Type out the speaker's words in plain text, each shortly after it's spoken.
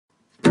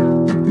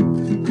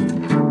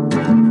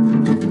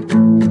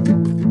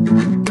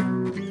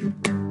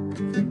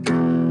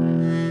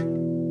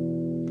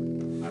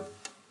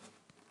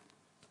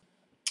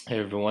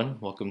everyone.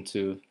 Welcome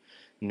to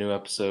new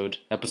episode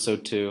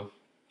 2,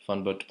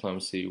 Fun Boat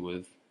Diplomacy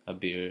with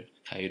Abir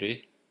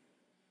Khairi.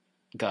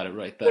 Got it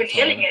right We're that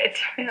killing time. it.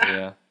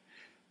 Yeah,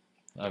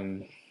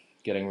 I'm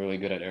getting really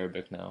good at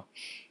Arabic now.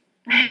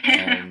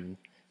 Yeah.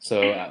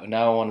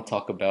 Now I want to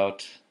talk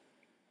about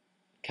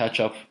catch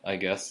up, I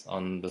guess,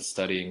 on the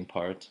studying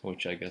part,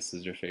 which I guess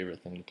is your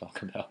favorite thing to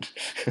talk about.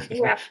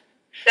 Yeah,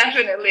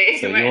 definitely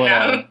So you right wanna?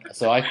 now.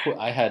 So I quit.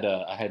 I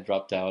had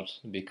dropped out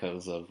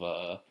because of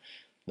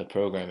the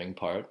programming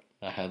part.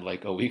 I had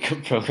like a week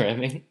of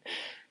programming.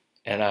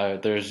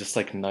 And there's just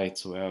like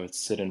nights where I would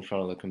sit in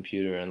front of the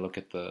computer and look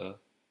at the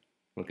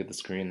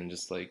screen and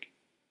just like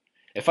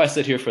if I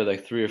sit here for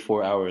like 3 or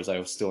 4 hours, I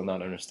would still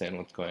not understand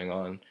what's going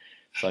on.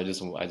 So I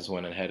just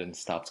went ahead and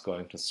stopped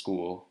going to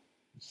school.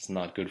 It's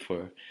not good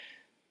for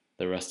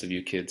the rest of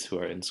you kids who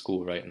are in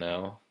school right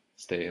now.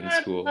 Stay in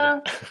school.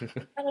 Well,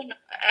 I don't know.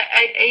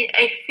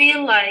 I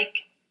feel like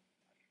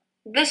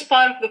this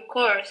part of the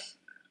course,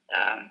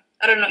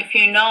 I don't know if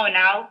you know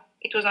now,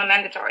 it was not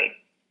mandatory.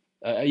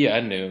 Yeah,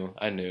 I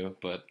knew,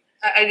 but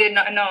I did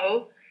not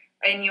know.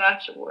 I knew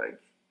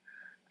afterwards.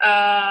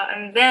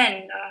 And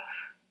then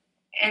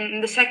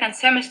in the second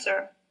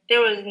semester, there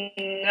was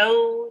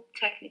no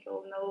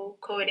technical, no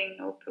coding,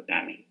 no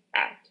programming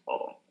at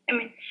all. I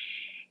mean,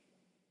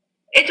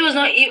 it was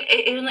not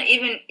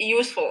even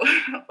useful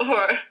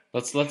or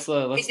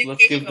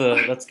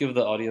educational. let's give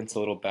the audience a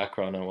little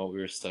background on what we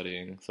were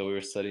studying. So we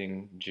were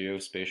studying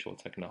geospatial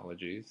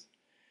technologies.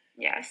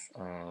 Yes.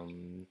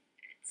 Um,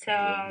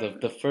 So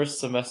the first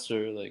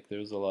semester, like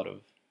there's a lot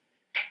of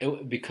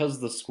because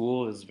the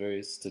school is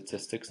very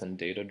statistics and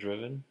data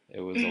driven.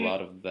 It was a mhm,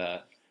 lot of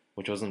that,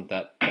 which wasn't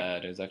that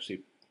bad. It's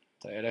actually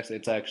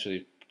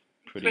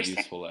pretty interesting.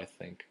 useful, I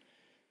think.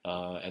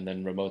 And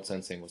then remote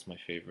sensing was my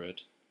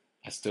favorite.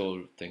 I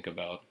still think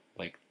about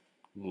like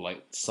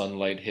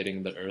sunlight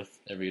hitting the earth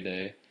every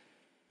day.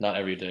 Not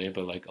every day,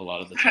 but like a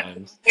lot of the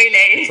times.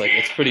 It's Really. like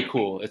it's pretty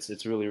cool.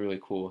 It's really really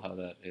cool how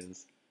that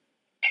is.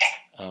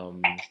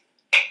 Um,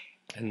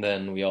 and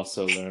then we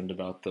also learned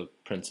about the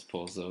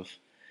principles of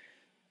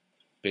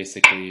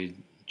basically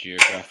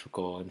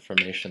geographical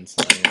information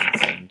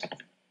science and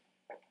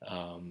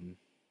um,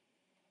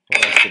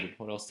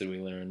 what else did we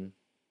learn?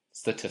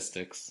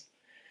 Statistics,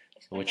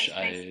 which That's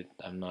nice.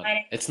 I'm not.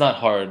 I It's not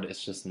hard.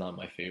 It's just not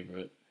my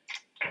favorite.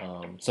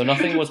 So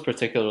nothing was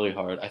particularly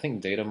hard. I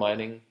think data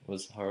mining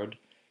was hard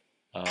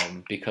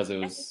because it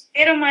was.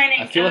 data I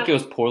mining. feel like it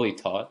was poorly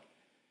taught,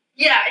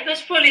 Yeah, it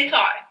was fully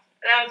taught.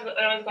 That was what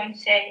I was going to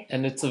say.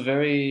 and it's a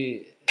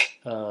very.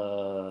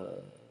 Uh,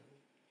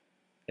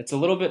 it's a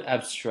little bit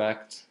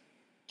abstract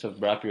to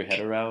wrap your head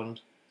around.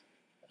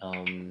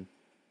 Um,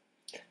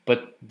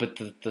 but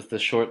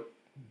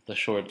the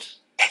short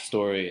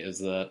story is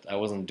that I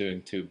wasn't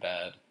doing too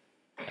bad,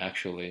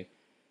 actually.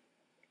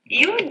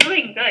 You were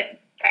doing good,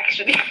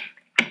 actually.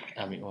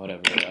 I mean,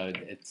 whatever.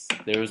 It's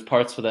there was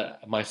parts for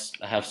that.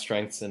 I have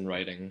strengths in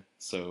writing,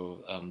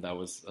 so that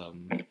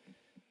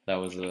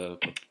was a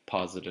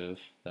positive.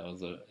 That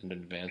was an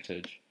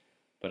advantage.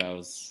 But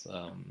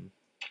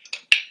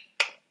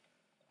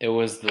it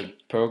was the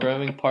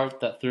programming part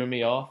that threw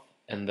me off,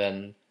 and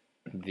then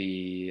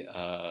the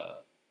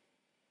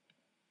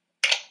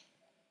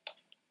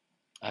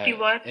You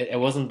what? it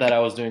wasn't that I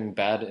was doing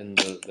bad in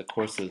the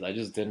courses. I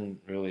just didn't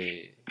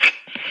really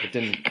it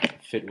didn't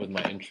fit with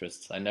my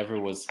interests. I never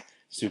was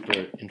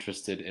super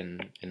interested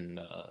in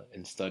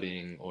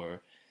studying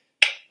or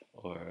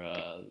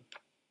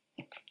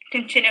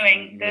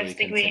Continuing really this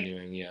degree.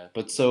 continuing. Yeah.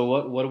 But so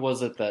what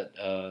was it that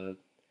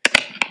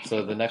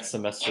so the next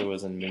semester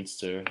was in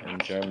Münster in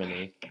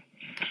Germany.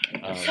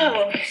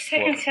 So,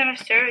 second What?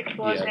 semester, it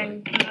was Yeah,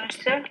 in like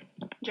Münster,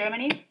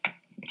 Germany,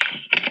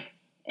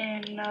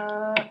 in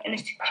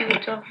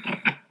Institute of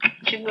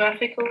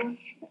Geographical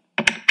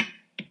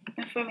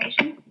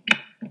Information,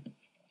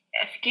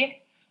 FG.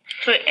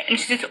 So,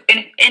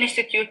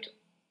 Institute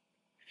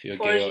for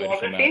Geography.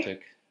 geoinformatic.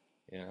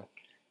 Yeah.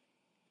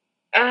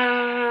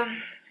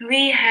 Um,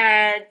 we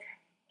had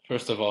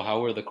First of all,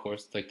 how were the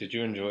course? Like, did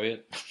you enjoy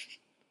it?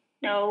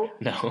 no.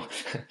 No.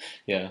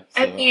 Yeah,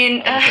 I so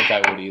mean, I don't think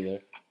I would either.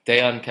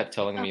 Dayan kept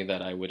telling me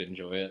that I would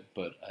enjoy it,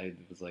 but I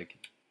was like,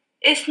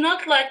 it's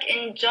not like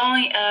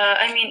enjoying.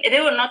 I mean, they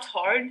were not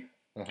hard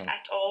uh-huh.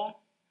 at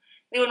all.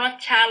 They were not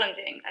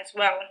challenging as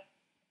well,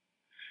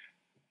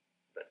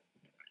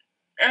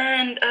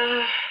 and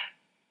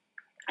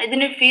I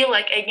didn't feel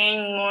like I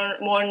gained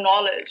more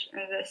knowledge in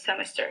the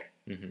semester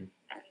Hmm. and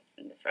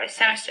in the first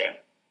semester.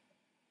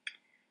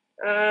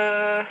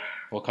 Uh,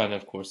 What kind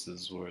of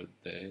courses were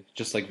they?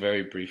 Just like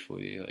very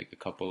briefly, like a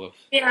couple of.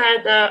 we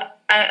had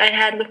I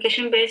had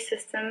location-based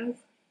systems.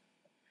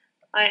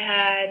 I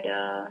had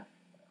I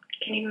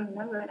can't even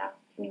remember now.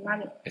 Can you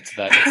imagine?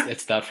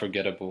 It's that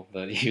forgettable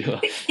that you.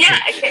 Yeah,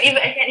 I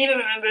can't even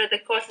remember the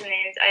course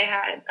names. I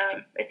had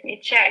let me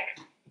check.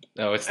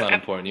 No, it's not I'm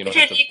important. You don't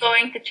have to. literally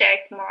going to check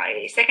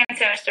my second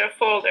semester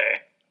folder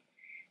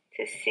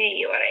to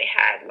see what I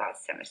had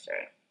last semester.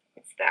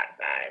 It's that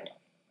bad.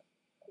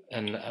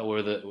 And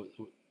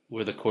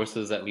were the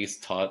courses at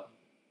least taught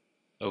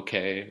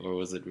okay, or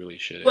was it really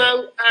shitty?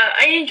 Well,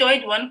 I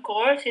enjoyed one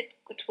course. It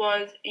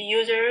was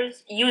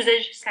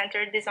usage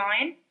centered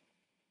design.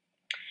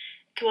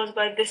 It was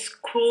by this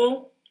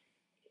cool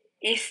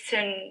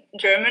Eastern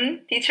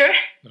German teacher.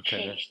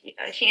 Okay.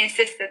 She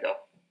insisted of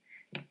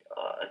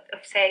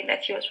saying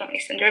that she was from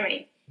Eastern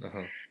Germany.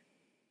 Uh-huh.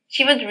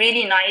 She was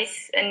really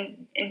nice,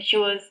 and she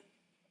was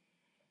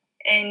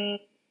in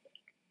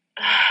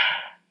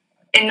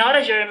in not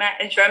a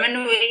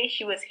German way.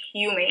 She was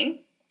humane,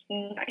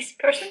 nice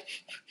person,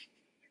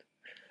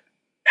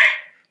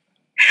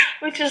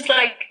 which is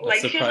That's she was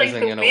like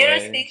surprising the in a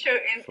weirdest way. teacher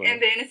in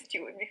the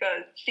institute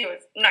because she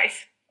was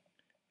nice.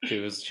 She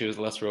was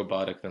less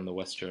robotic than the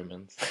West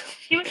Germans.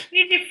 She was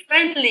really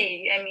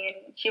friendly. I mean,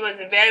 she was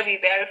very,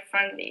 very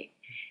friendly.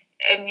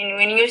 I mean,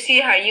 when you see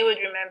her, you would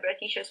remember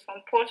teachers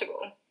from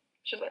Portugal.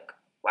 She's like,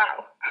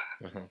 wow.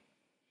 Uh-huh.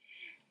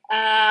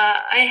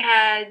 I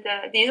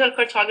had digital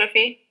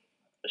cartography,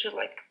 which was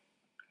like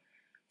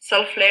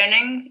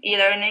self-learning,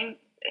 e-learning.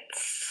 It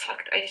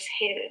sucked. I just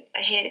hated it.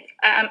 I hate it.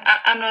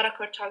 I'm not a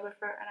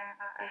cartographer, and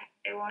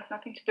I want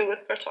nothing to do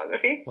with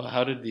cartography. Well,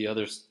 how did the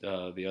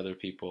other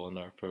people in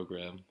our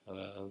program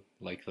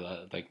like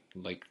that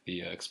like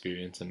the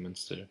experience in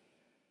Minster?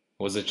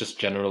 Was it just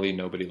generally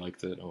nobody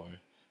liked it, or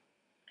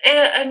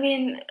I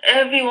mean,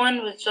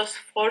 everyone was just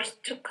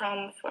forced to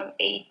come from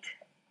 8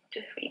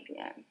 to 3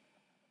 p.m.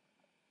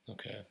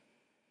 okay?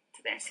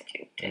 to the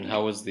institute. And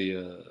how was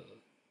the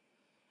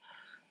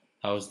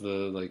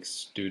like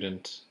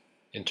student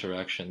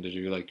interaction? Did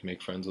you like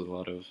make friends with a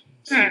lot of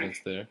students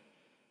there?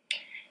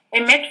 I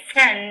met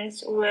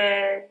friends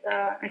with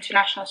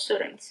international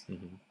students.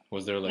 Hmm.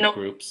 Was there like No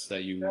groups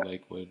that you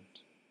like would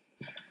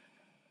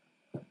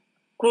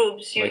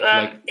groups.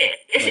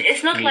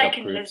 It's like not meet like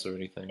up groups or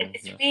anything?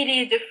 it's No.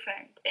 really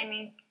different. I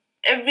mean,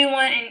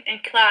 everyone in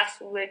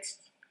class would,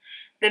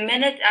 the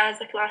minute as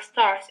the class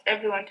starts,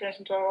 everyone turns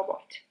into a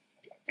robot.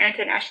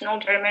 International,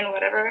 German,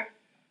 whatever,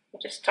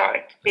 would just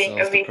start That being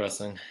sounds a.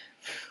 depressing.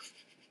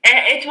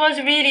 It was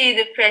really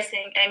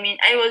depressing. I mean,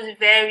 I was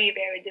very,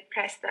 very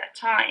depressed that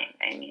time.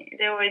 I mean,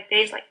 there were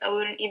days like I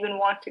wouldn't even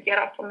want to get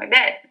up from my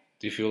bed.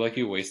 Do you feel like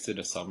you wasted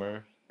a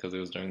summer because it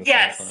was during the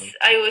Yes, summertime?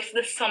 I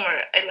wasted the summer.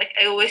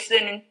 I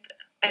wasted an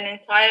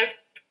entire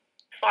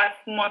 5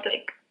 months.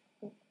 Like,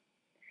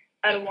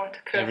 I don't want to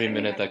curse Every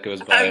minute anyone. that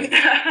goes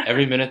by,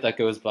 every minute that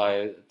goes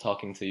by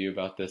talking to you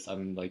about this,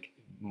 I'm like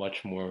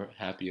much more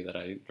happy that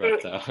I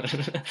dropped out.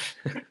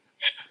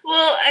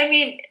 Well, I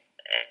mean,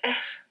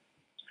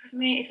 for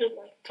me, it was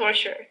like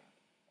torture.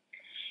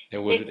 It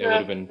would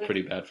have been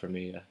pretty bad for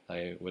me,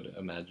 I would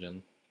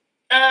imagine.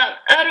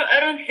 I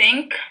don't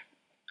think.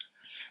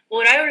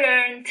 What I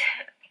learned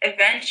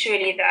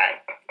eventually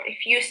that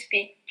if you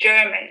speak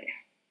German,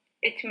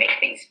 it makes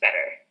things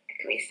better.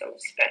 At least it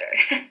was better.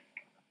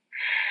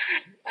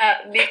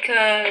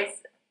 Because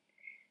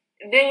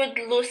they would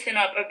loosen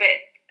up a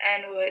bit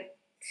and would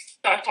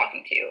start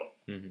talking to you.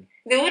 Hmm.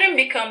 They wouldn't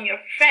become your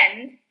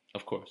friend,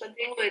 Of course. but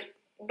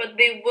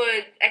they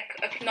would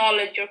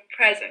acknowledge your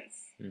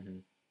presence.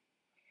 Hmm.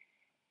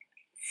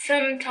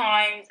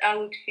 Sometimes I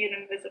would feel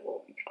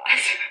invisible in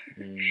class.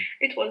 Mm.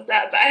 It was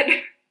that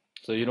bad.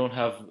 So you don't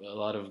have a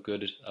lot of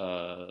good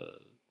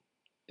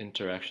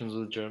interactions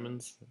with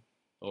Germans,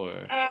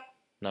 or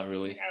not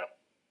really? No,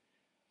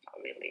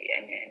 not really.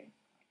 I mean,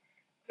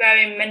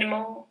 very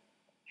minimal.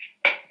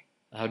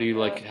 How do you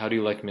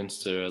like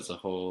Minster as a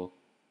whole?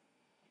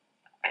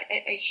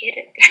 I hate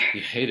it.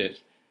 You hate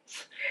it.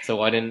 So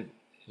why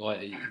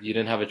you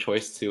didn't have a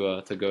choice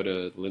to go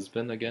to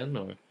Lisbon again,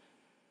 or?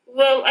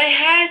 Well, I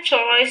had a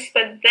choice,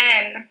 but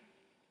then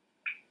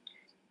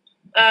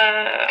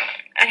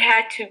I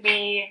had to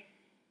be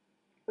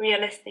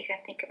realistic and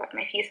think about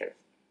my thesis.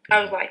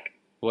 I was like,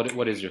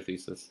 what is your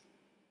thesis?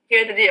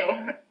 here's the deal.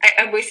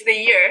 I wasted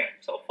a year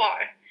so far.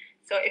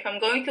 So if I'm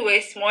going to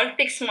waste more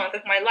 6 months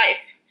of my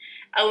life,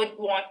 I would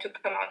want to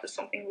come out with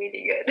something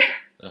really good,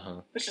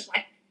 which is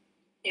my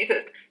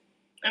thesis.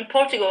 In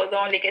Portugal, the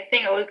only good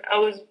thing I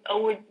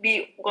would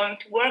be going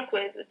to work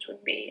with, which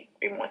would be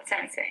remote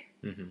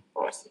sensing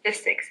or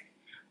statistics,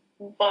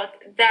 but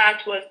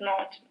that was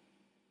not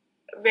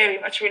very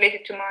much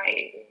related to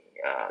my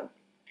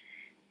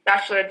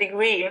bachelor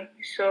degree.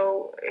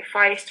 So if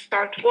I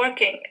start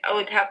working, I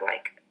would have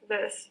like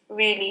this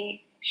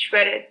really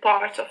shredded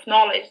parts of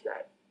knowledge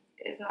that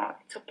is not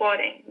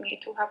supporting me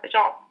to have a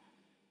job.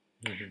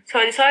 So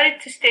I decided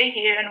to stay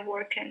here and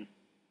work in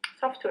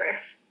software.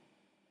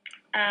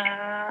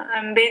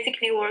 I'm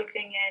basically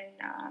working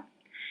in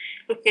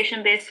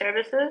location-based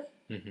services.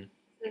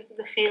 This is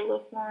the field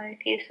of my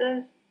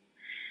thesis.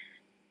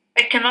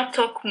 I cannot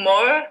talk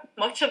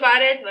much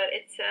about it, but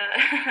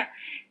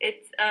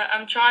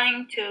I'm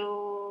trying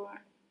to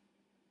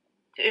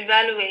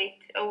evaluate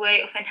a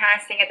way of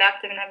enhancing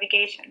adaptive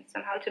navigation,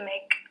 somehow to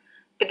make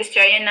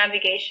pedestrian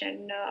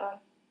navigation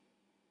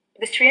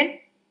pedestrian.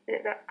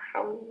 Is that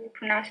how you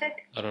pronounce it?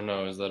 I don't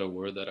know. Is that a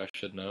word that I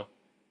should know?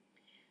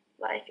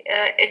 Like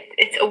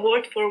it's a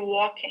word for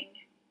walking.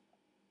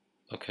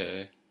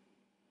 Okay.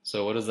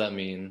 So what does that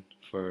mean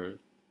for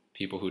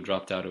people who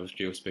dropped out of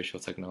geospatial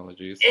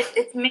technologies.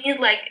 It means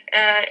like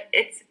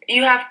it's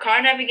you have car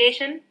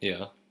navigation.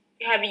 Yeah.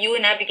 You have you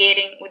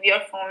navigating with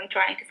your phone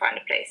trying to find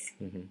a place.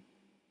 Hmm.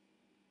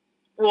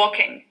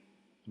 Walking.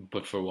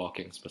 But for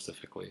walking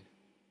specifically.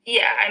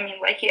 Yeah, I mean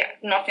like yeah,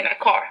 not in a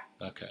car.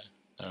 Okay.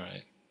 All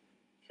right.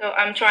 So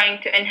I'm trying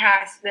to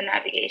enhance the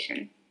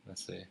navigation. I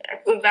see.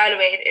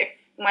 Evaluate if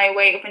my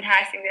way of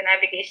enhancing the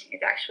navigation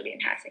is actually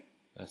enhancing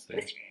I see.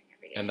 the street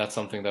navigation. And that's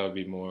something that would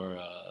be more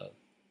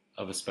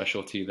of a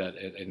specialty that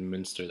in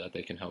Minster that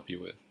they can help you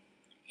with.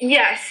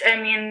 Yes, I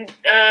mean,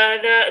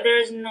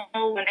 there's no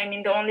one. I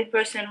mean, the only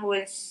person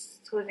who's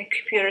in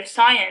computer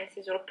science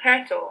is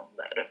Roberto,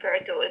 but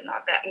Roberto is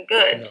not that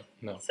good.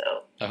 No. So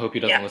I hope he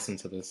doesn't listen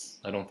to this.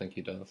 I don't think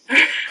he does.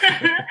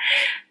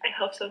 I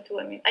hope so too.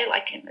 I mean, I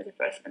like him as a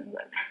person,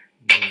 but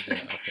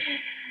yeah,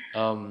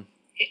 okay.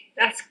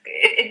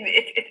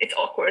 It's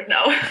awkward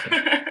now.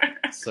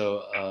 So,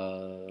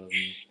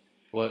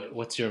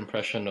 what's your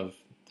impression of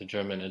the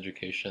German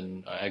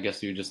education? I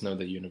guess you just know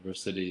the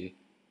university.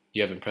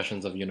 You have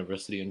impressions of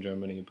university in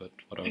Germany, but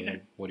what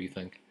do you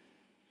think?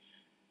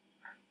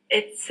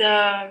 It's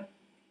as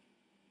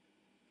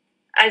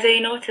I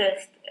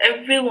noticed,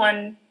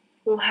 everyone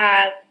who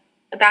have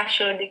a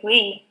bachelor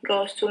degree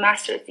goes to a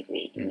master's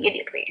degree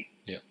immediately.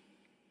 Yeah.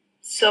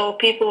 So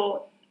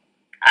people,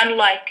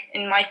 unlike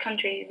in my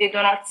country, they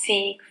do not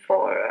seek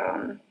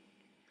for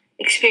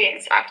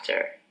experience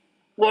after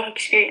work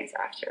experience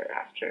after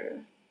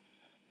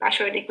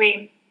bachelor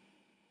degree.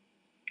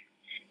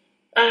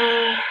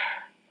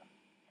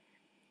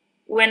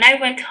 When I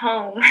went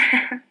home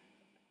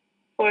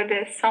for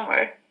the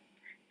summer,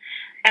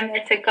 I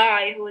met a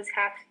guy who is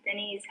half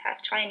Sudanese,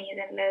 half Chinese,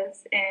 and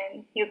lives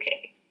in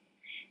UK.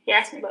 He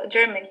asked me about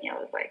Germany. I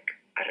was like,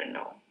 I don't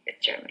know,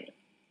 it's Germany.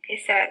 He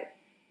said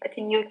that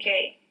in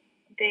UK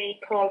they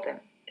call them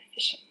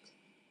efficient.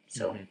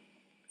 So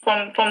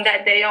from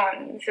that day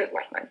on, this is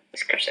like my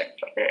description.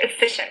 They're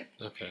efficient.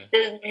 Okay.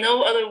 There's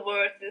no other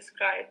word to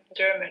describe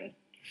German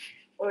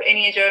or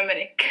any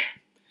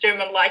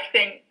German-like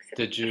thing.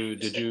 Did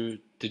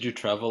you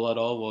travel at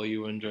all while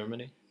you were in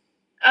Germany?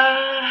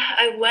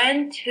 I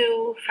went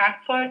to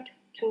Frankfurt,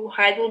 to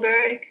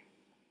Heidelberg,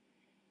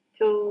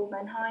 to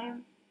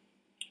Mannheim,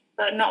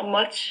 but not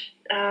much.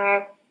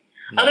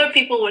 Other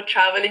people were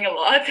traveling a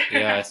lot.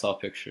 Yeah, I saw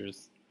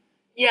pictures.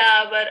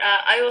 Yeah, but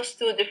I was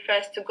too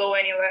depressed to go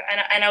anywhere,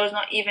 and I was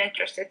not even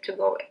interested to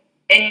go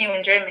anywhere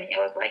in Germany. I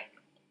was like,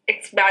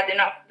 it's bad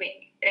enough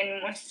being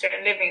in Munster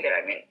and living there.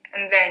 I mean,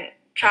 and then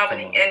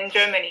traveling in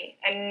Germany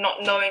and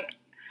not knowing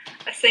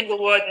a single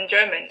word in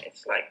German.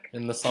 It's like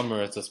in the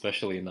summer, it's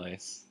especially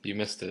nice. You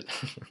missed it.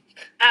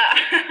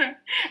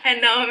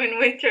 And now I'm in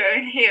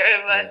winter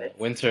here, but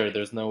winter.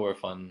 There's nowhere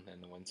fun in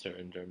the winter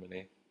in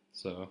Germany.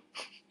 So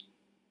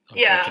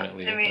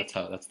unfortunately, I mean,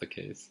 that's the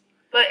case.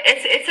 But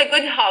it's a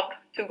good hub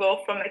to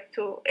go from it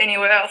to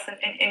anywhere else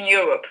in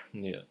Europe.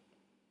 Yeah.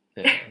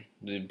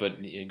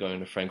 But going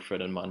to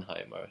Frankfurt and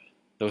Mannheim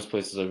those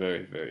places are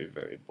very, very,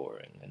 very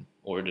boring and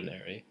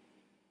ordinary.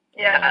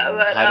 Yeah,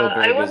 but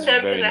I went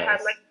there because I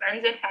had like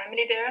friends and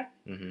family there.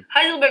 Mm-hmm.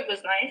 Heidelberg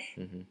was nice.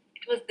 Mm-hmm.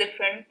 It was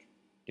different.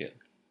 Yeah.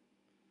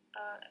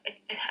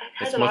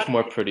 It's much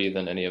more pretty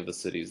than any of the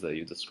cities that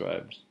you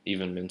described.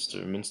 Even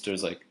Münster.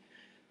 Münster's like,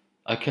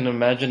 I can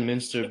imagine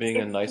Münster being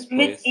a nice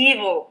place.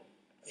 Medieval,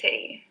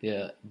 say.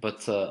 Yeah,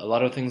 but a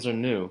lot of things are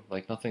new.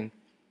 Like nothing.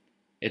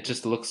 It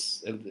just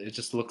looks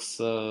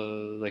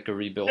like a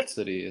rebuilt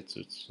city.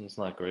 It's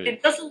not great.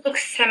 It doesn't look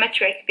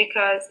symmetric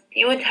because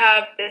you would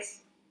have this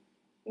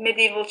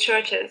medieval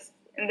churches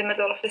in the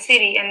middle of the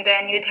city, and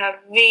then you'd have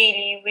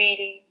really,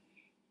 really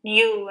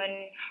new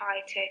and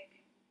high-tech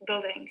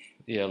buildings.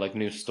 Yeah, like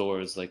new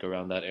stores like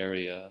around that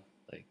area.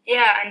 Like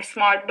yeah, and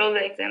smart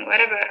buildings and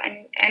whatever.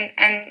 And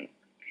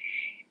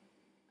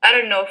I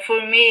don't know.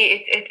 For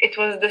me, it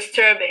was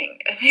disturbing.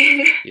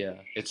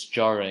 Yeah, it's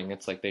jarring.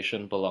 It's like they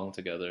shouldn't belong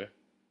together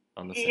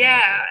on the same level.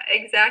 level.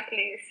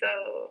 Exactly.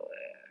 So,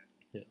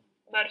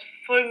 but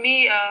for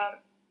me,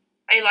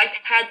 I liked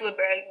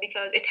Heidelberg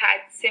because it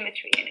had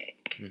symmetry in it.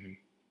 Mm-hmm.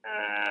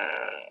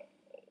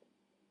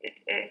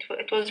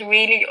 It was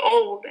really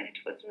old and it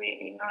was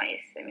really nice.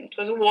 I mean, it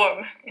was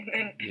warm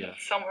in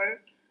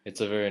summer.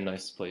 It's a very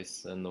nice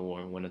place in the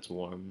warm when it's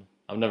warm.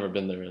 I've never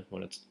been there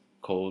when it's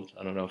cold.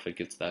 I don't know if it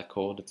gets that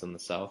cold. It's in the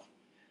south.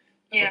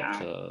 Yeah.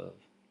 But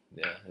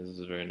this is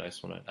a very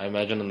nice one. I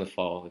imagine in the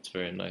fall it's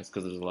very nice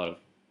because there's a lot of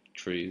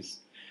trees.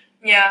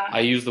 Yeah. I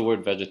use the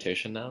word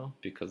vegetation now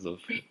because of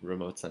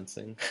remote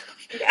sensing.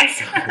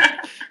 Yes.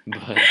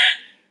 But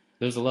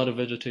there's a lot of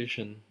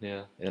vegetation,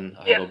 in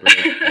Heidelberg,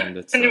 and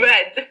it's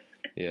red.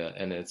 Yeah,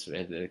 and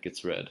it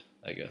gets red,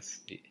 I guess,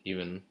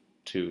 even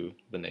to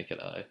the naked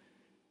eye.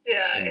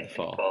 Yeah, in the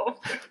fall.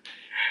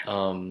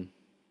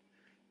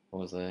 What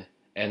was I?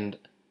 And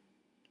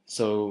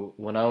so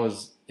when I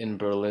was in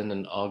Berlin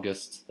in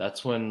August,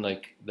 that's when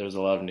like there was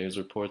a lot of news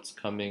reports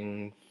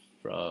coming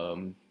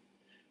from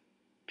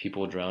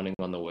people drowning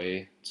on the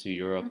way to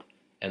Europe,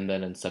 and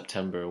then in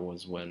September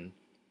was when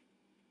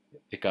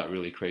it got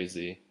really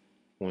crazy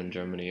when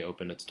Germany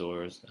opened its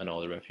doors and all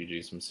the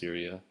refugees from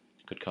Syria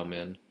could come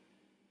in.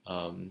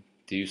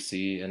 Do you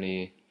see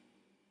any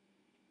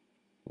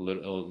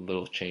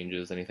little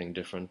changes, anything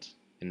different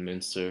in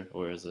Münster,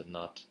 or is it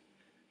not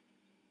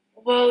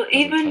Well, hasn't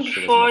even touched it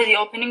as before much? the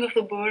opening of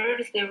the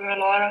borders, there were a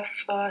lot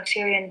of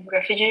Syrian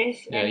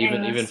refugees Yeah, in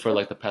even for Moscow.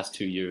 like the past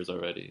 2 years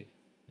already.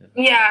 Yeah.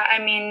 Yeah, I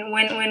mean,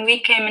 when we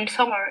came in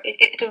summer,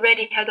 it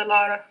already had a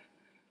lot of.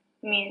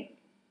 I mean,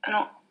 I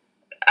don't.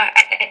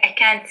 I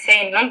can't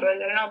say numbers.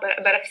 I don't know,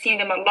 but I've seen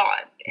them a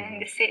lot in Hmm.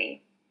 the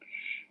city,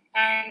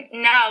 and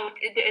now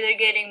they're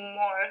getting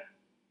more.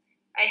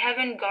 I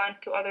haven't gone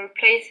to other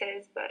places,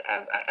 but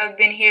I've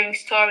been hearing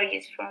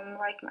stories from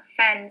like my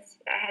friends.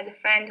 I had a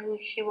friend who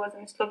she was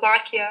in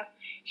Slovakia.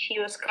 She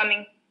was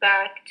coming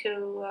back to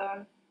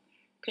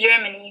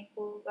Germany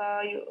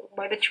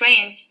by the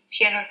train.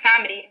 She and her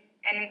family,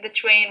 and the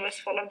train was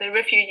full of the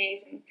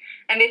refugees,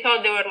 and they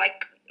thought they were like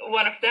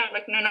one of them.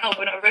 Like, no, no,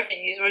 we're not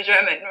refugees. We're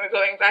German. We're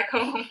going back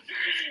home.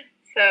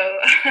 So,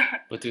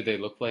 But do they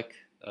look like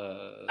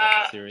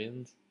uh,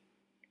 Syrians?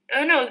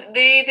 oh no,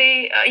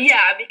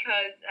 yeah,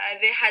 because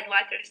they had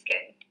lighter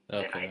skin than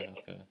I Okay, did,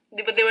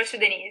 okay, but they were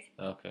Sudanese.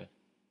 okay.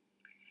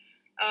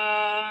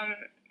 Um,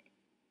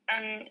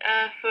 and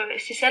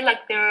she said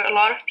like there are a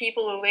lot of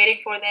people were waiting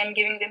for them,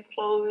 giving them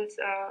clothes,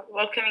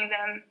 welcoming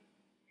them.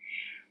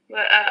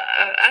 But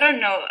I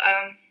don't know.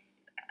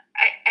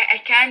 I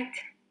can't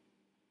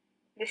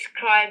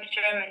describe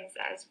Germans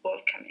as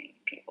welcoming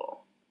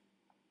people.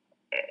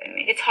 I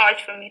mean, it's hard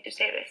for me to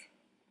say this.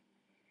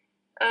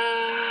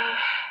 Uh,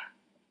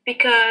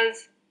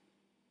 because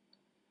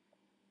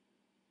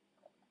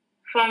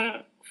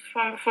from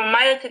from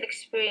my little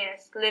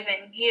experience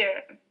living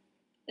here,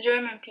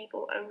 German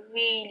people are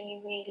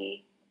really,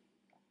 really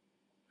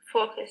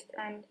focused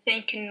and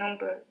think in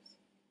numbers.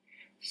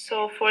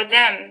 So for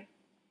them,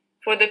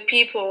 for the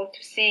people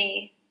to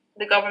see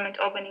the government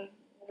opening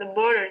the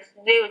borders,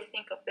 they would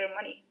think of their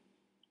money.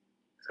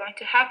 It's going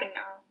to happen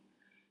now.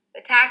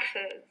 The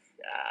taxes,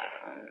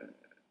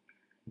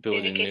 the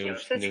Building educational new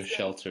system,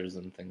 shelters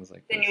and things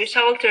like the new this.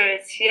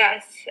 shelters,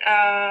 yes.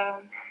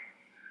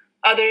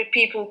 Other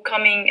people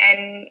coming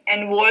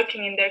and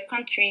working in their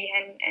country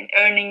and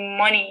earning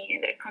money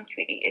in their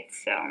country.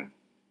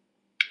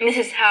 This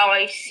is how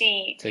I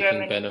see Taking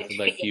Germany benefit, would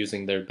like feel.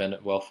 using their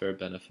welfare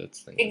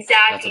benefits, things like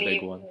that. That's a big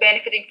Exactly, one.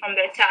 benefiting from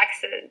their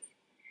taxes.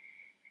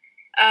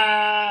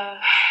 Uh,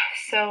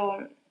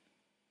 so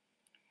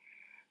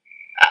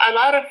a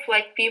lot of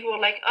like people are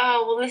like,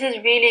 oh, well, this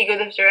is really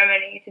good of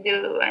Germany to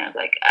do, and I'm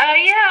like,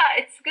 yeah,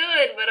 it's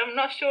good, but I'm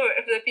not sure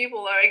if the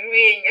people are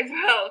agreeing as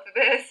well to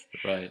this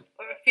Right.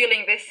 or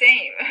feeling the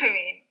same. I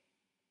mean,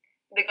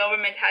 the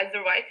government has the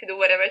right to do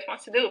whatever it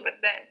wants to do, but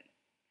then,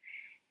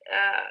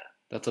 uh,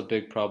 That's a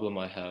big problem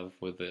I have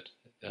with it,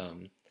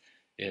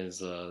 is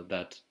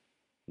that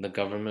the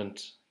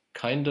government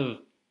kind of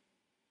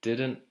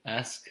didn't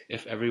ask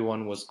if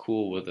everyone was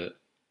cool with it.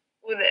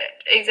 with it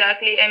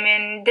exactly. I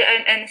mean,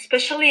 and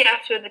especially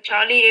after the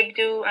Charlie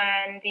Hebdo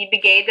and the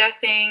Begeda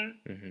thing.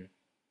 Hmm.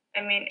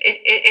 I mean,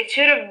 it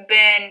should have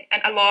been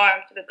an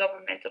alarm to the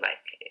government.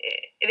 Like,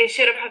 they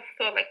should have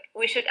thought, like,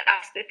 we should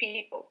ask the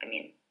people. I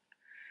mean,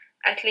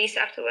 at least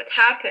after what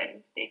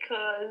happened,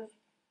 because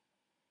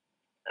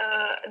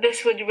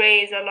this would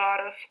raise a lot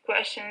of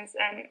questions.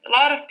 And a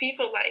lot of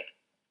people, like,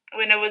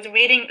 when I was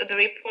reading the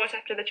reports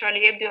after the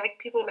Charlie Hebdo, like,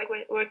 people like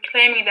were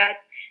claiming that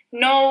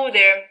no,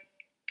 they're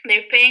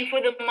paying for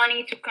the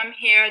money to come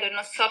here. They're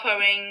not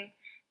suffering.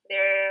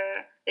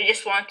 They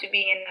just want to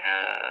be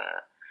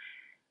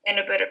in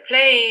a better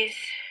place.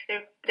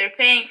 They're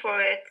paying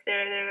for it.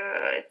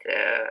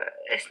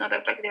 It's not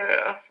like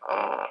they're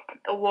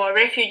a war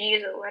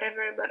refugees or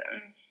whatever, but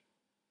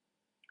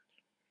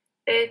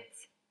Yeah.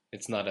 it's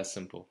It's not as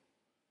simple.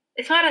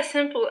 it's not as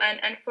simple.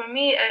 And for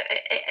me,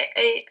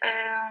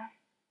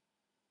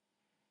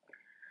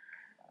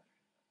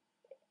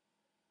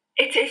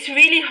 it's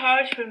really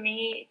hard for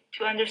me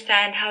to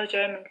understand how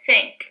Germans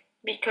think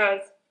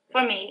because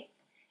for me,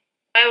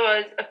 I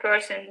was a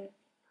person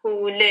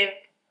who lived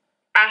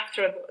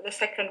after the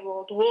Second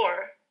World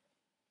War.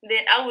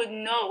 Then I would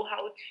know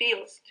how it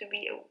feels to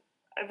be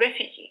a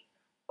refugee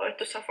or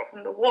to suffer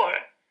from the war.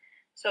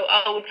 So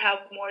I would have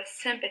more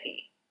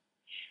sympathy.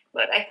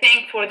 But I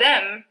think for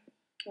them,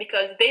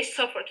 because they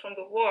suffered from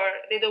the war,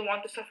 they don't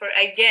want to suffer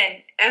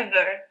again,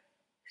 ever.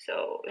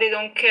 So they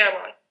don't care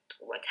about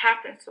what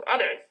happens to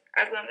others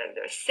as long as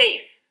they're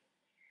safe.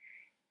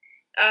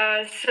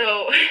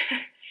 So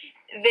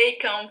they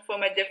come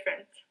from a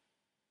different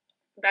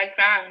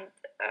background.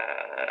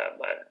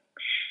 But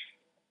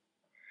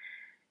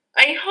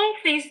I hope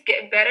things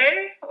get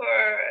better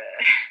or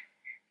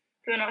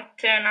do not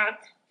turn out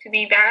to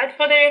be bad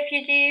for the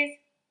refugees.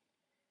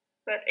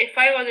 But if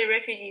I was a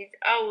refugee,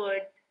 I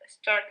would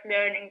start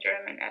learning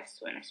German as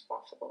soon as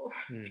possible.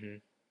 Hmm.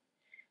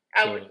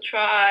 I So would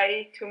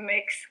try to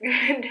mix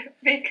good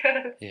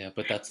because yeah,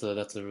 but that's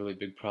a really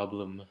big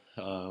problem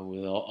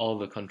with all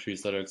the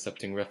countries that are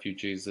accepting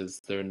refugees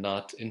is they're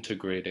not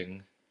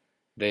integrating.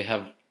 They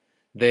have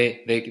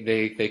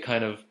they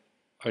kind of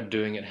are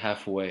doing it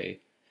halfway.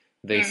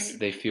 Mm.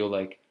 They feel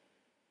like,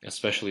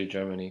 especially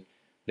Germany,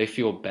 they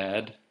feel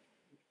bad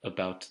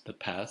about the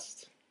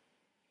past.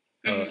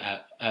 Mm.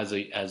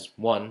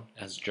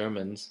 As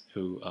Germans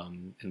who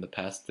in the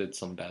past did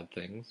some bad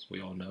things,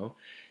 we all know,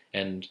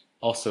 and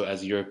also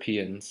as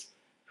Europeans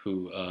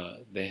who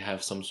they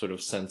have some sort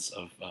of sense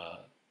of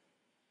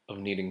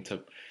needing to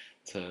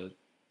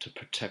to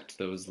protect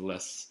those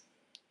less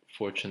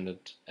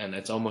fortunate, and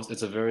it's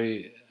a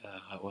very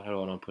how do I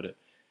want to put it?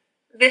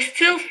 They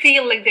still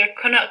feel like they're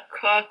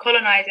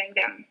colonizing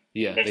them.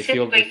 Yeah, They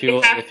feel like they they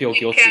have to feel take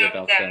guilty care of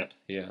about them. that.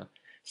 Yeah.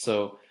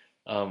 So,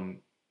 um,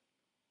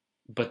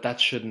 but that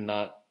should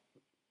not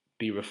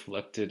be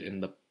reflected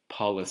in the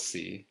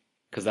policy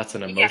because that's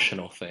an Yeah.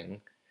 emotional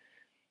thing.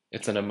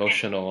 It's an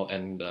emotional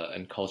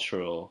and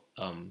cultural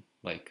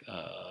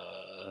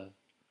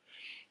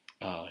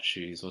oh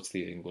jeez, what's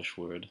the English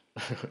word?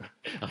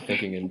 I'm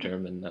thinking in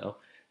German now.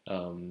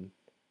 Um,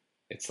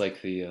 it's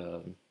like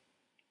the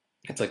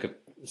it's like a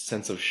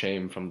sense of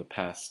shame from the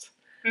past.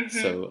 Mm-hmm.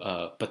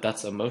 So, but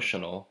that's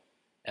emotional,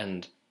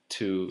 and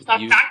It's not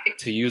practical.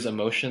 to use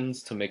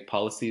emotions to make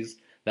policies.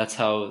 That's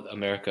how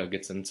America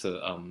gets into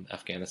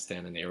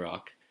Afghanistan and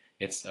Iraq.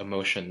 It's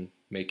emotion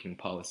making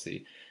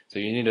policy. So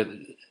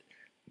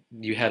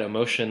you had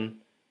emotion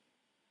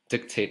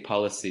dictate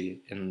policy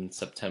in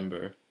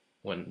September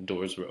when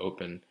doors were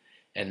open,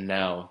 and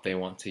now they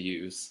want to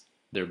use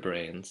their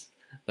brains.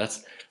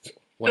 That's To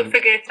when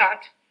figure it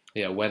out.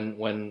 yeah,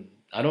 when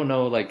I don't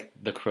know like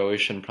the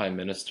Croatian prime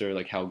minister,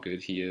 like how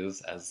good he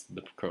is as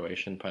the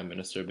Croatian prime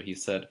minister, but he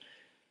said,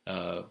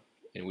 uh,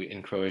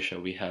 in Croatia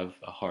we have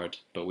a heart,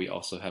 but we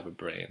also have a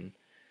brain,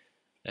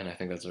 and I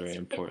think that's very It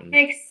important.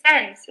 makes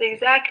sense,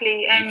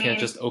 exactly. I You can't mean,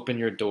 just open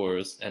your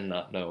doors and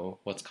not know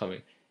what's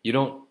coming. You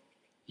don't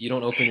you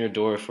don't open your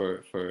door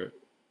for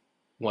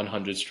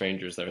 100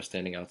 strangers that are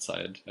standing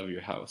outside of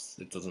your house.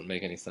 It doesn't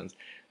make any sense.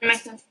 it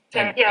makes sense.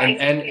 Yeah,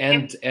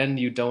 exactly. And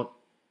you don't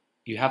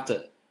you have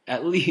to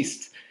at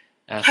least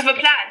Have ask a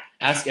plan.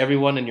 ask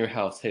everyone in your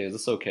house, hey, is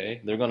this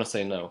okay? They're gonna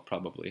say no,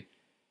 probably.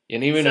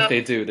 And even if So,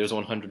 they do, there's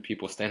 100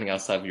 people standing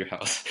outside of your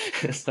house.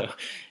 So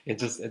it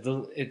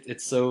doesn't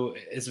it's so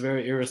it's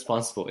very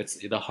irresponsible. It's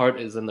the heart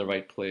is in the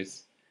right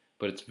place,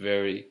 but it's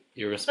very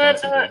but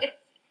irresponsible.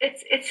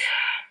 it's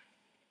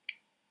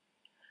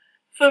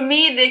for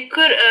me. They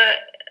could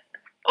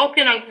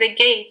open up the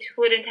gate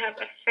wouldn't have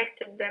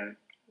affected them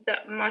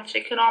that much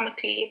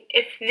economically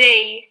if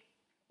they,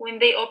 when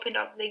they opened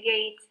up the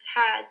gates,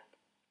 had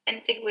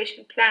an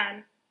integration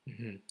plan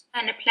Hmm.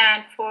 and a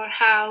plan for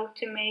how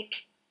to make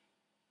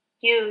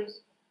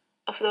use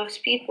of those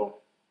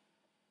people.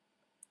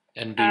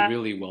 And be Uh,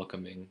 really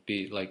welcoming.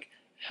 Be like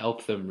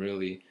help them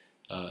really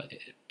uh,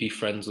 be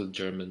friends with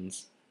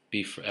Germans.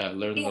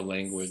 Learn the yes.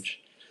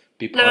 language.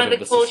 Be part Learn of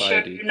the the culture,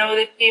 society. know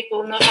the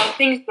people, know how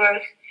things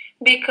work.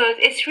 Because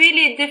it's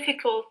really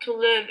difficult to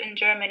live in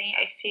Germany,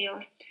 I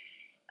feel.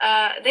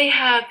 They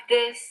have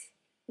this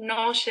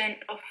notion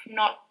of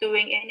not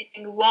doing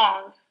anything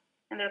wrong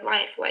in their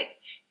life. Like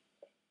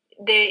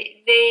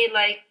they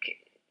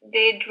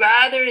they'd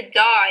rather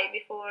die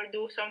before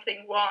do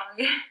something wrong.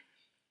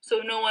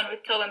 So no one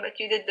would tell them that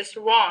you did this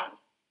wrong.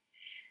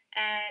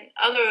 And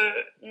other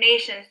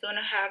nations don't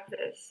have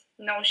this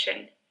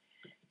notion.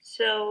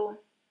 So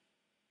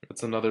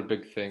That's another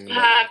big to thing that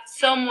have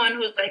someone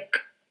who's like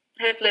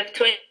have lived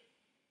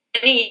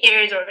 20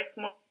 years or like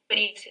more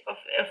 20 years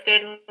of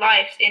their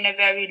lives in a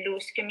very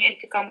loose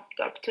community come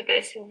up to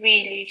this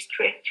really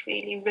strict,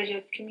 really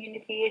rigid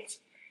community. It's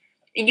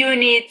you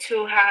need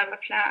to have a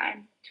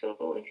plan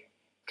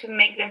to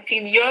make them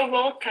feel you're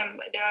welcome,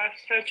 but there are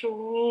certain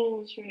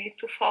rules you need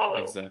to follow.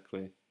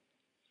 exactly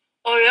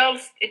Or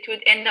else it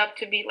would end up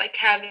to be like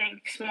having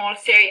small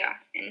Syria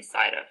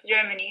inside of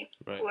Germany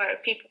right. where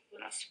people do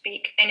not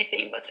speak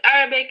anything but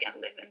Arabic and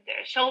live in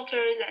their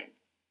shelters and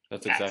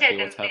That's that's exactly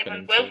it what's and live on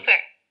happening too.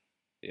 welfare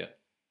Yeah.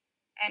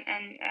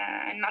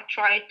 and not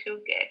try to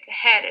get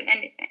ahead in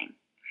anything.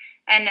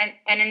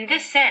 And in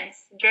this sense,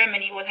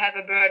 Germany will have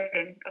a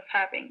burden of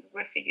having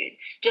refugees,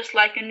 just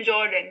like in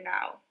Jordan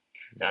now.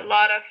 There are a Mm.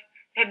 lot of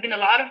there have been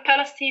a lot of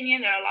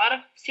Palestinian, there are a lot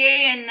of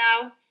Syrian now,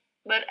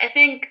 but I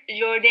think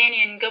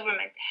Jordanian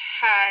government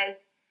has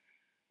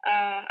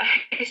a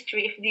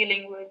history of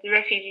dealing with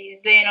refugees.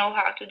 They know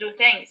how to do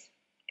things.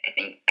 I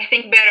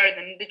think better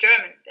than the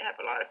Germans. They have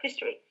a lot of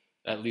history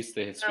At least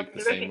they of speak the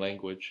the same refugees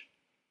language.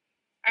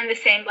 and the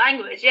same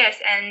language, yes,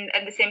 and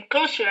the same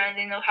culture, and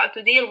they know how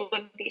to deal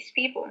with these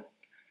people.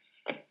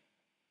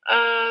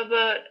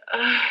 But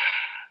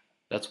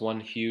That's one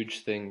huge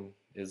thing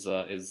is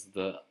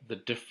the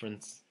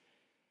difference,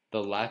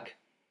 the lack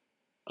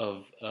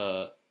of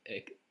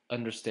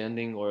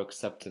understanding or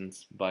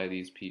acceptance by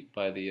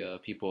by the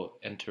people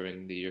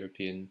entering the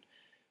European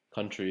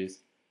countries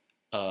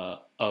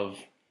of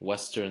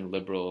Western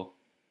liberal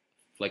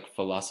like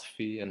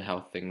philosophy and how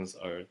things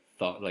are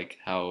thought, like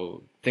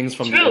how things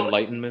from the true.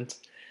 Enlightenment,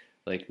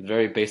 like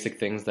very basic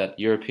things that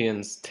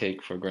Europeans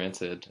take for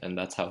granted, and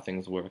that's how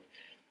things work.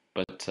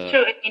 But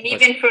True. I mean,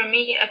 but even for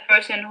me, a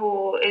person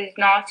who is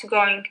not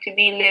going to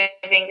be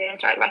living their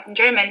entire life in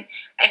German,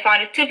 I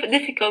find it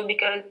difficult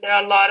because there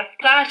are a lot of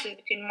clashes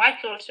between my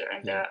culture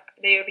and yeah,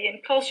 the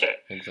European culture.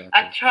 I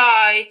exactly.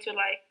 try to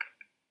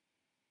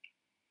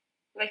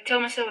like tell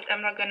myself that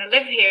I'm not going to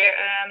live here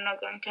and I'm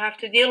not going to have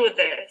to deal with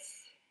this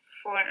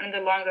for in the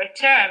longer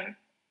term.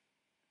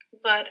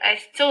 But I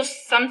still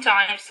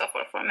sometimes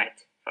suffer from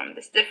it, from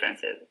these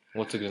differences.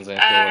 What's a good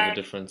example of a And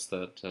difference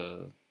that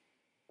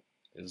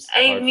is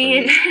I hard for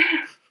mean, you?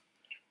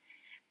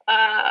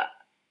 uh,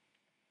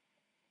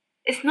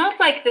 it's not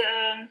like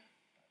the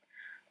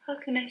how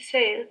can I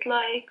say it?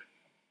 Like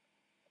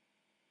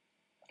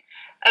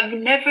I've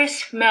never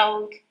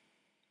smelled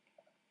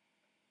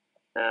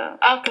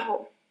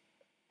alcohol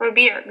or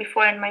beer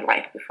before in my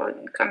life before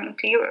coming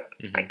to Europe.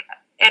 Hmm. Like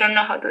I don't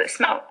know how to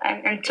smell,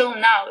 and until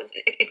now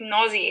it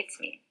nauseates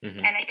me, Hmm.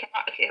 and I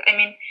cannot. I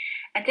mean,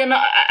 until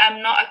now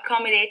I'm not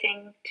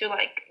accommodating to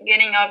like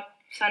getting up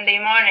Sunday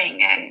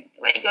morning and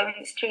like going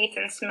in the streets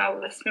and smell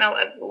the smell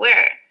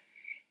everywhere,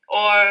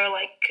 or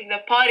like the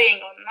partying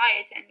all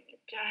night and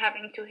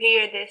having to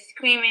hear the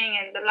screaming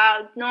and the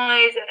loud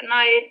noise at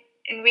night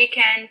and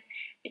weekend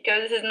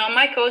because this is not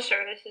my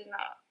culture. This is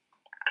not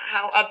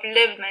how I've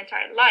lived my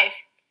entire life.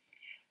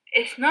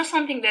 It's not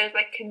something that's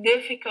like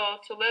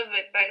difficult to live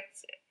with, but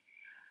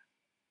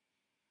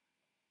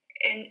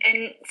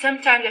and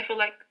sometimes I feel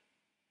like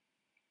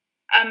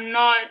I'm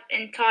not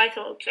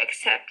entitled to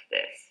accept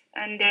this,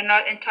 and they're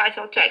not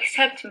entitled to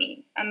accept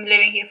me. I'm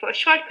living here for a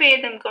short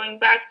period. I'm going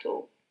back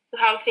to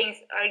how things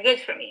are good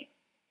for me.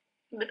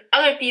 But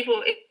other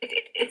people,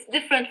 it's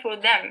different for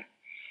them.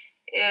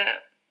 Uh,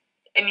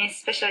 I mean,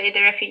 especially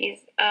the refugees.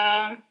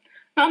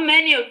 Not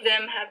many of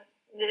them have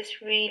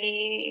this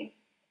really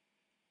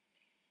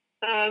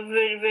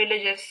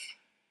religious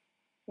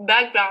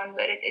background,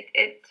 but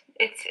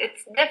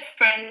it's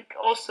different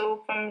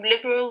also from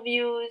liberal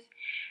views.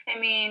 I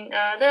mean,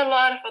 there are a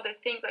lot of other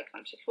things like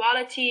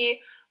homosexuality,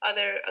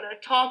 other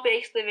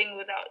topics, living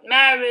without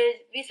marriage.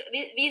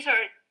 These are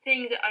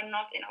things that are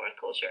not in our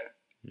culture,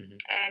 Hmm.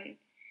 and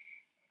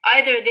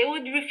either they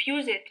would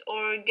refuse it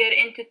or get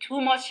into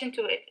too much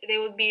into it. They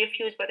would be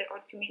refused by their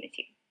own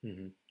community.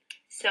 Hmm.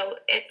 So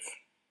it's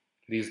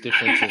These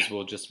differences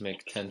will just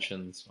make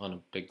tensions on a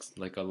big,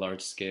 like a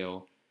large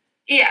scale.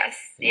 yes,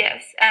 Yeah.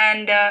 yes,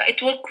 and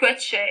it will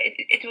question.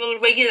 It will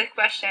raise a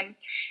question.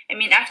 I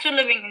mean, after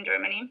living in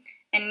Germany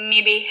and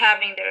maybe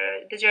having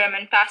the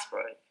German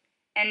passport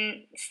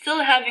and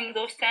still having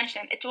those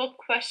tensions, it will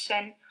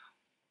question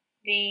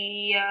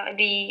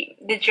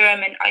the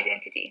German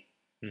identity.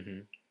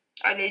 Hmm.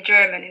 Are they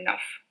German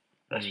enough?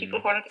 Those people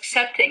Mm. who are not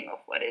accepting of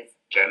what is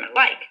German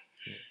like.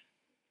 Yeah.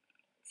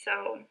 So.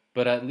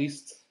 But at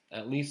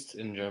least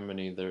in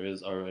Germany, there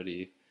is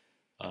already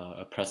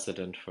a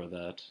precedent for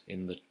that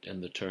in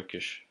the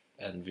Turkish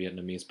and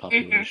Vietnamese Mhm.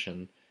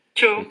 population,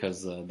 True.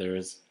 because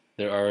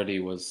there already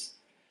was,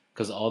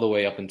 because all the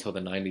way up until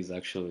the 90s,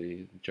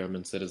 actually,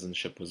 German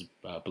citizenship was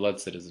blood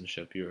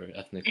citizenship. You were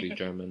ethnically Mhm.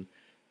 German,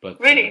 but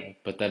Really?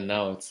 but then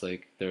now it's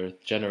like there are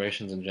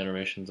generations and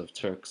generations of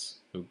Turks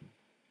who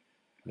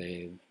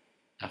they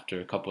after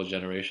a couple of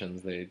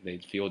generations they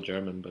feel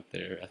German, but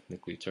they're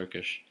ethnically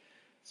Turkish.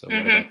 So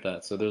what Hmm. about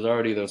that? So there's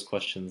already those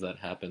questions that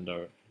happened,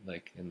 or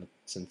like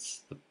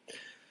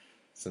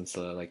since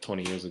like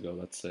 20 years ago,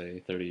 let's say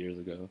 30 years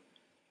ago.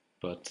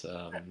 But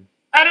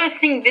I don't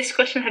think this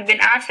question has been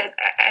answered.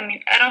 I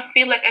mean, I don't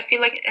feel like I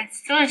feel like it's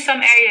still in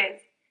some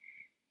areas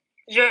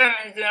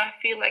Germans do not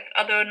feel like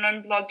other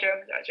non-blood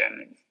Germans are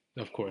Germans.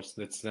 of course,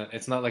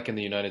 it's not like in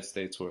the United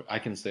States where I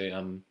can say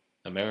I'm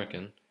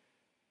American,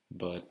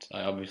 but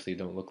I obviously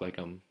don't look like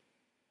I'm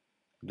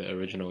the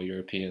original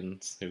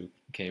Europeans who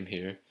came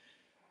here.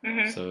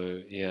 Hmm.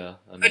 So yeah,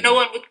 I But no mean,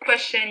 one would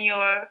question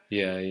yeah,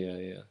 yeah,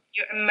 yeah.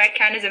 your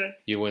Americanism.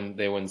 They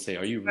wouldn't say,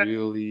 "Are you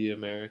really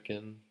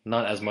American?"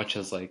 Not as much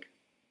as like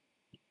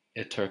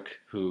a Turk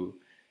who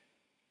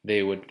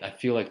they would. I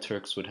feel like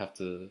Turks would have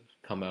to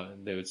come out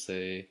and they would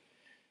say,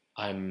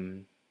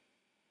 "I'm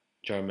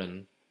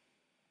German,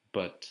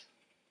 but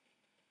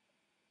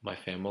my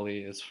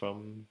family is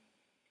from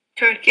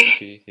Turkey.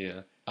 Turkey."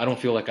 Yeah, I don't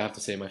feel like I have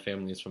to say my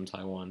family is from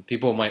Taiwan.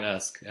 People might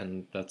ask,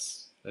 and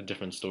that's a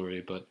different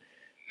story. But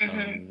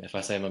Hmm. if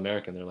I say I'm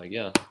American, they're like,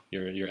 "Yeah,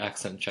 your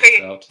accent checks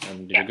Turkey. out,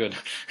 and you're Yeah. good."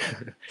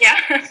 Yeah.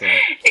 So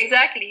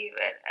Exactly.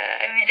 But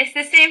I mean, it's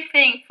the same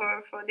thing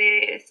for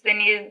the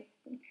Sudanese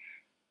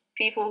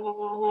people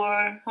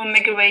who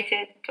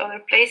migrated to other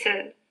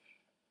places,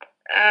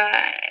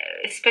 uh,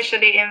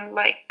 especially in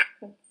like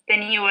the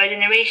newer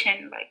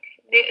generation. Like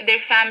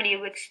their family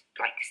would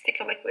like stick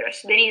up like we're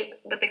Sudanese,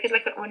 but because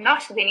like we're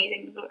not Sudanese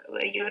and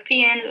we're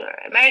Europeans or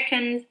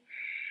Americans,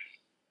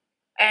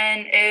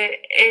 and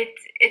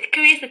it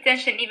creates the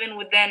tension even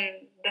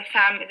within the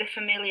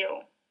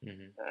familial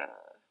mhm. uh,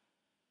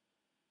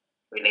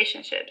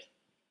 relationships.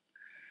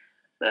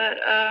 But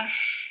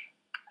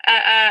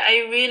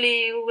I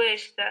really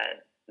wish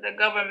that the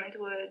government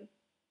would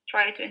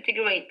try to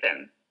integrate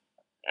them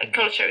Mhm.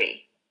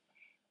 culturally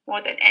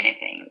more than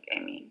anything. I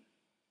mean,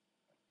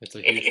 It's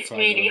a huge It's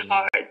really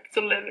problem. hard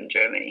to live in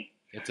Germany.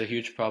 It's a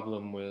huge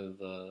problem with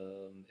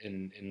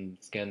in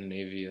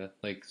Scandinavia,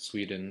 like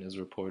Sweden is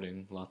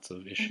reporting lots of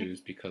Mhm.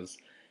 issues because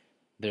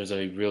there's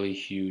a really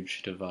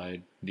huge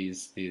divide.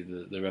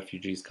 The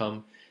refugees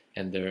come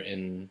and they're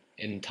in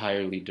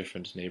entirely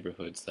different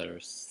neighborhoods that are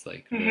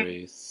like Mhm.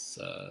 very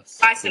secluded.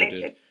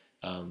 Isolated.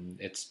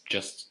 It's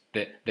just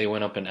they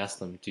went up and asked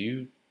them,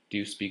 do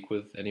you speak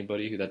with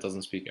anybody who that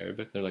doesn't speak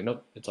Arabic? They're like,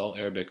 nope, it's all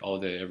Arabic all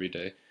day, every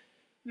day.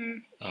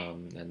 Mm.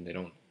 And they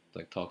don't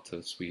like talk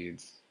to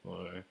Swedes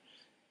or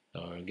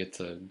get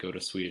to go to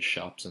Swedish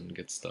shops and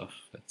get stuff.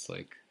 It's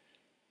like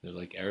they're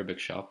like Arabic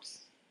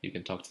shops. You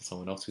can talk to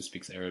someone else who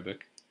speaks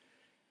Arabic,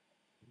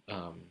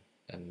 um,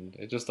 and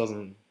it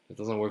doesn't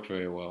work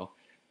very well.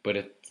 But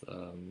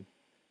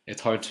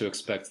it's hard to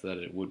expect that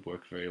it would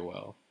work very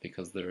well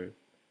because they're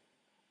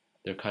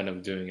kind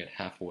of doing it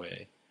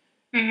halfway.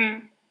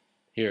 Mhm.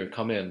 Here,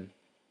 come in.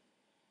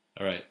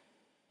 All right,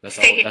 that's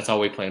all. Stay. That's all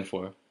we planned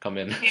for. Come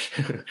in.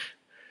 Yeah.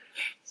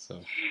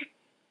 So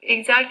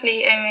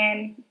Exactly. I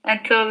mean,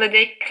 until the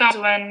day comes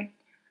when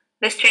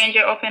the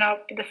stranger open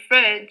up the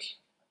fridge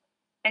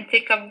and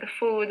take up the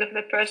food of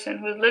the person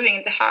who's living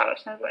in the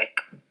house. And I was like,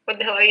 what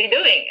the hell are you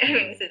doing? I mean,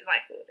 mhm. this is my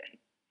food.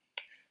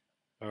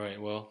 All right,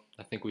 well,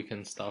 I think we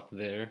can stop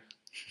there.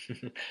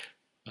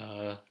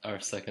 Our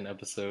second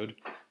episode.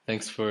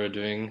 Thanks for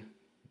doing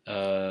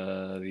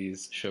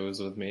these shows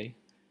with me.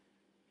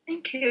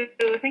 Thank you.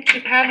 Thank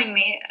you for having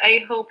me.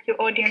 I hope your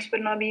audience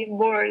would not be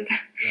bored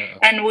Uh,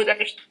 and would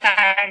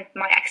understand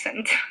my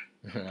accent.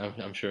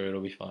 I'm sure it'll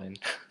be fine.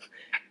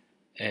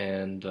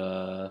 And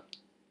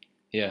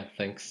yeah,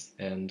 thanks.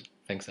 And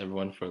thanks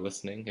everyone for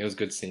listening. It was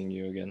good seeing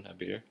you again,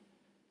 Abir.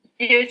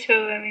 You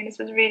too. I mean, this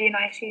was really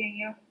nice seeing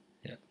you.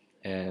 Yeah.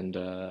 And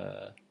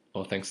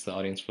well, thanks to the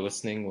audience for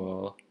listening.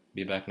 We'll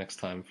be back next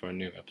time for a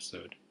new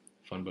episode.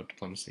 Fun Boat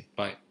Diplomacy.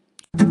 Bye.